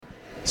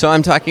So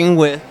I'm talking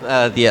with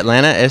the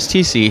Atlanta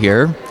STC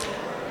here,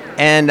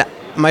 and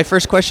my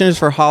first question is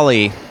for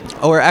Holly,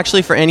 or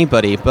actually for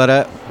anybody,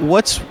 but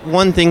what's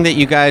one thing that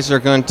you guys are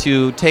going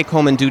to take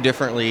home and do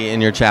differently in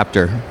your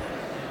chapter?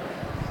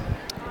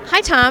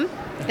 Hi, Tom.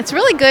 It's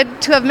really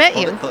good to have met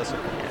you.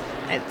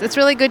 It's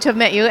really good to have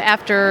met you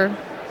after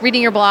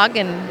reading your blog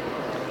and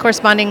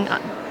corresponding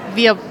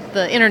via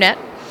the internet.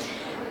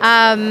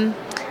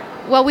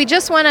 Well, we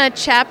just won a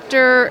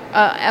Chapter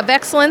of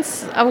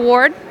Excellence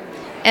award,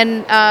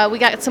 and we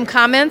got some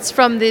comments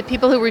from the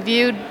people who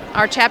reviewed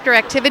our chapter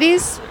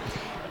activities.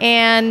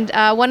 And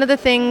one of the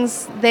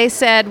things they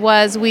said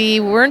was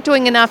we weren't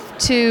doing enough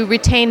to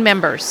retain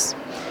members.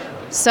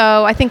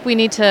 So I think we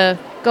need to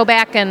go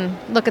back and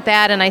look at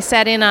that. And I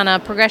sat in on a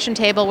progression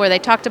table where they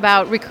talked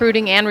about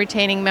recruiting and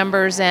retaining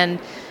members and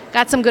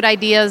got some good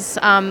ideas.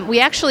 We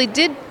actually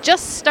did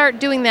just start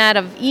doing that,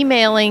 of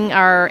emailing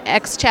our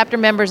ex-chapter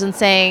members and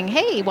saying,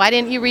 hey, why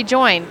didn't you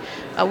rejoin?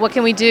 What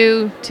can we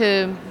do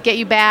to get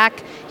you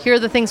back? Here are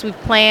the things we've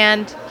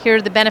planned. Here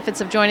are the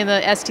benefits of joining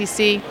the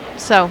STC.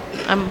 So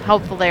I'm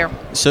hopeful there.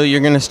 So you're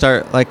going to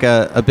start like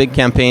a big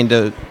campaign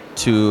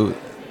to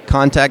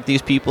contact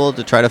these people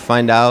to try to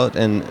find out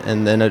and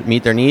then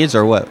meet their needs,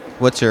 or what?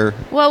 What's your...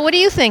 Well, what do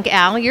you think,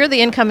 Al? You're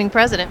the incoming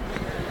president.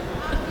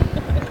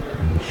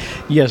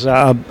 Yes,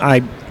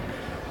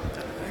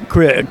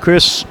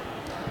 Chris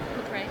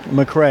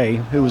McCrae,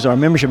 who was our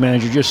membership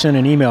manager, just sent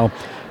an email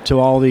to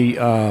all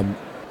the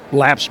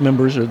lapsed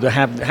members or that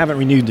haven't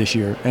renewed this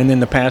year, and then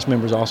the past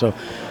members also.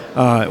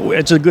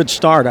 It's a good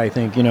start, I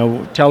think,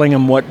 telling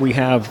them what we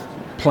have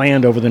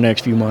planned over the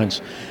next few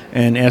months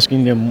and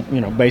asking them,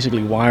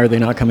 basically why are they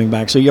not coming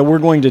back. So, yeah, we're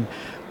going to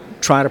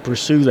try to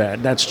pursue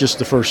that. That's just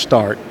the first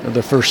start,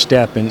 the first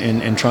step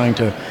in trying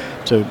to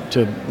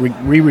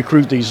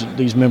re-recruit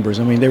these members.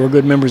 I mean, they were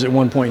good members at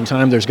one point in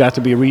time. There's got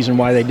to be a reason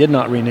why they did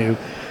not renew.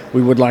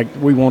 We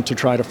want to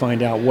try to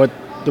find out what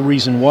the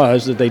reason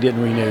was that they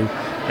didn't renew,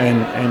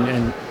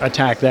 and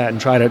attack that and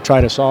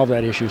try to solve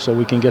that issue so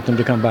we can get them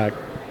to come back.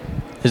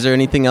 Is there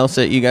anything else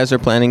that you guys are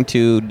planning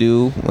to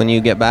do when you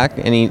get back?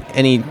 Any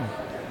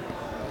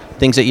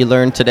things that you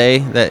learned today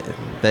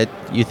that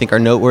you think are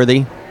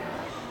noteworthy?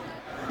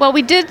 Well,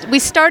 we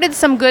started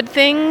some good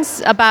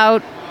things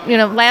about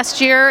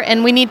last year,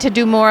 and we need to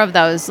do more of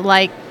those,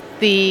 like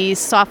the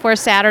software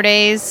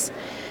Saturdays,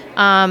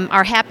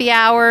 our happy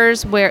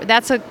hours, where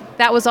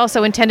that was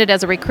also intended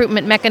as a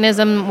recruitment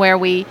mechanism, where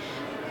we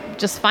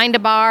just find a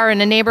bar in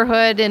a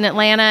neighborhood in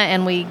Atlanta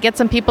and we get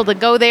some people to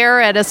go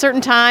there at a certain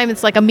time.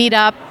 It's like a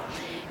meetup,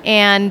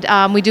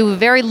 and we do a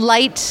very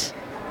light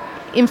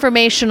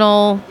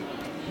informational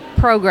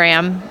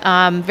program,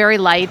 very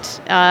light.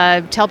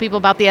 Tell people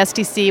about the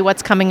STC,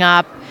 what's coming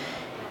up.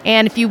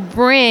 And if you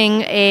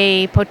bring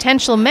a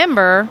potential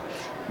member,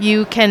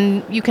 you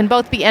can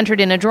both be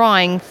entered in a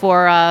drawing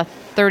for a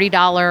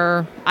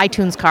 $30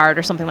 iTunes card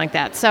or something like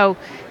that. So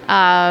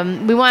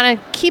we want to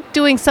keep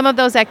doing some of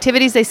those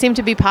activities. They seem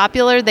to be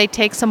popular. They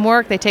take some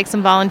work. They take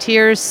some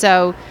volunteers.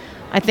 So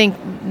I think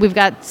we've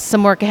got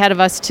some work ahead of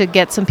us to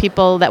get some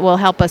people that will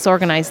help us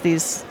organize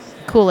these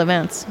cool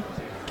events.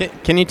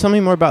 Can you tell me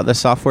more about the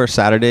Software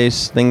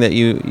Saturdays thing that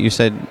you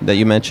said that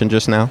you mentioned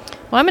just now?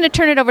 Well, I'm going to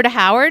turn it over to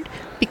Howard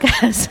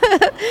because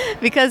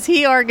because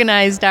he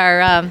organized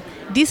our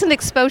Decent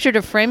Exposure to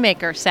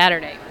FrameMaker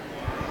Saturday.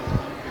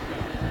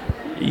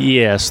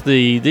 Yes,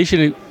 the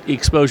Decent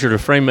Exposure to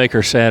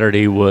FrameMaker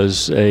Saturday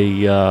was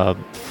a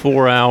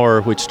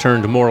 4-hour, which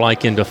turned more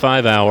like into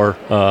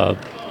 5-hour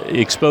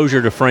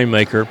exposure to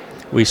FrameMaker.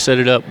 We set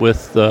it up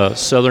with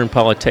Southern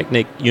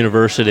Polytechnic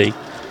University.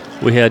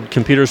 We had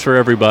computers for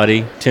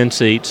everybody, 10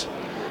 seats,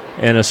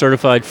 and a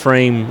certified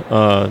frame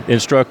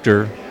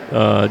instructor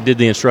did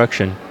the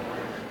instruction.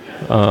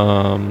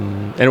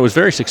 And it was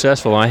very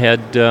successful. I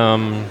had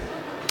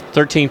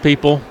 13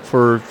 people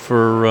for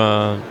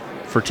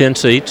 10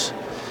 seats.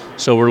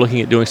 So we're looking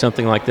at doing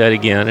something like that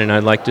again, and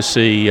I'd like to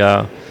see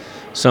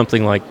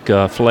something like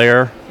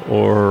Flare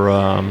or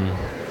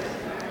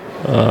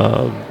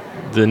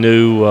the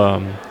new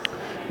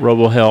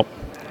RoboHelp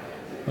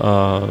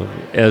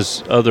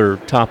as other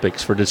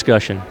topics for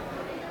discussion.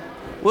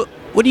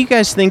 What do you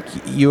guys think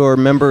your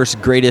members'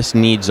 greatest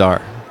needs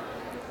are?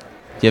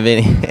 Do you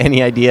have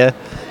any idea?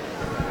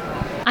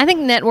 I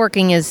think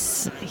networking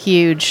is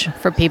huge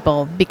for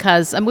people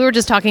because we were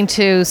just talking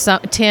to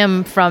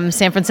Tim from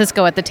San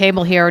Francisco at the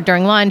table here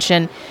during lunch,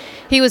 and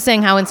he was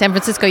saying how in San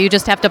Francisco you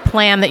just have to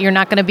plan that you're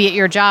not going to be at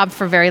your job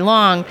for very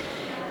long.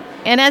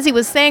 And as he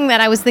was saying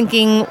that, I was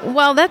thinking,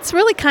 well, that's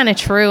really kind of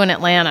true in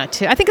Atlanta,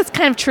 too. I think it's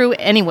kind of true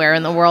anywhere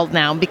in the world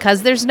now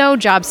because there's no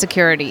job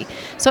security.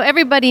 So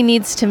everybody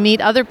needs to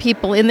meet other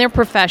people in their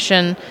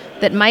profession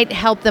that might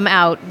help them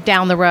out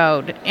down the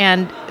road.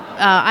 And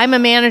I'm a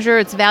manager.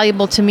 It's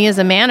valuable to me as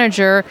a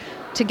manager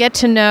to get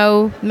to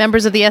know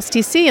members of the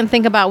STC and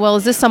think about, well,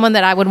 is this someone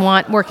that I would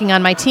want working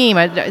on my team?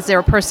 Is there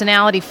a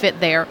personality fit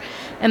there?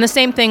 And the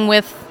same thing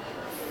with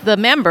the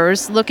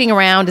members, looking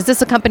around, is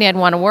this a company I'd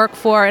want to work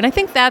for? And I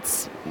think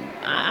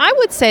I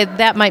would say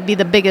that might be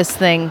the biggest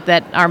thing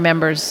that our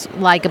members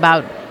like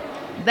about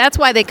that's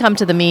why they come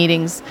to the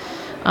meetings,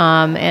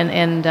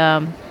 and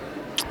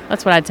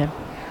that's what I'd say.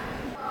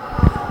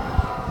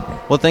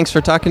 Well, thanks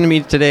for talking to me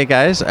today,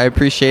 guys. I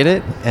appreciate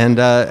it. And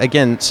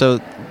again, so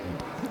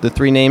the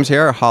three names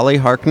here are Holly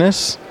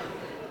Harkness,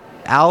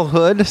 Al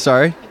Hood,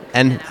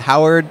 and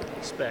Howard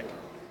Speck.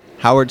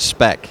 Howard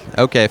Speck.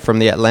 Okay, from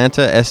the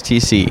Atlanta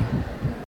STC.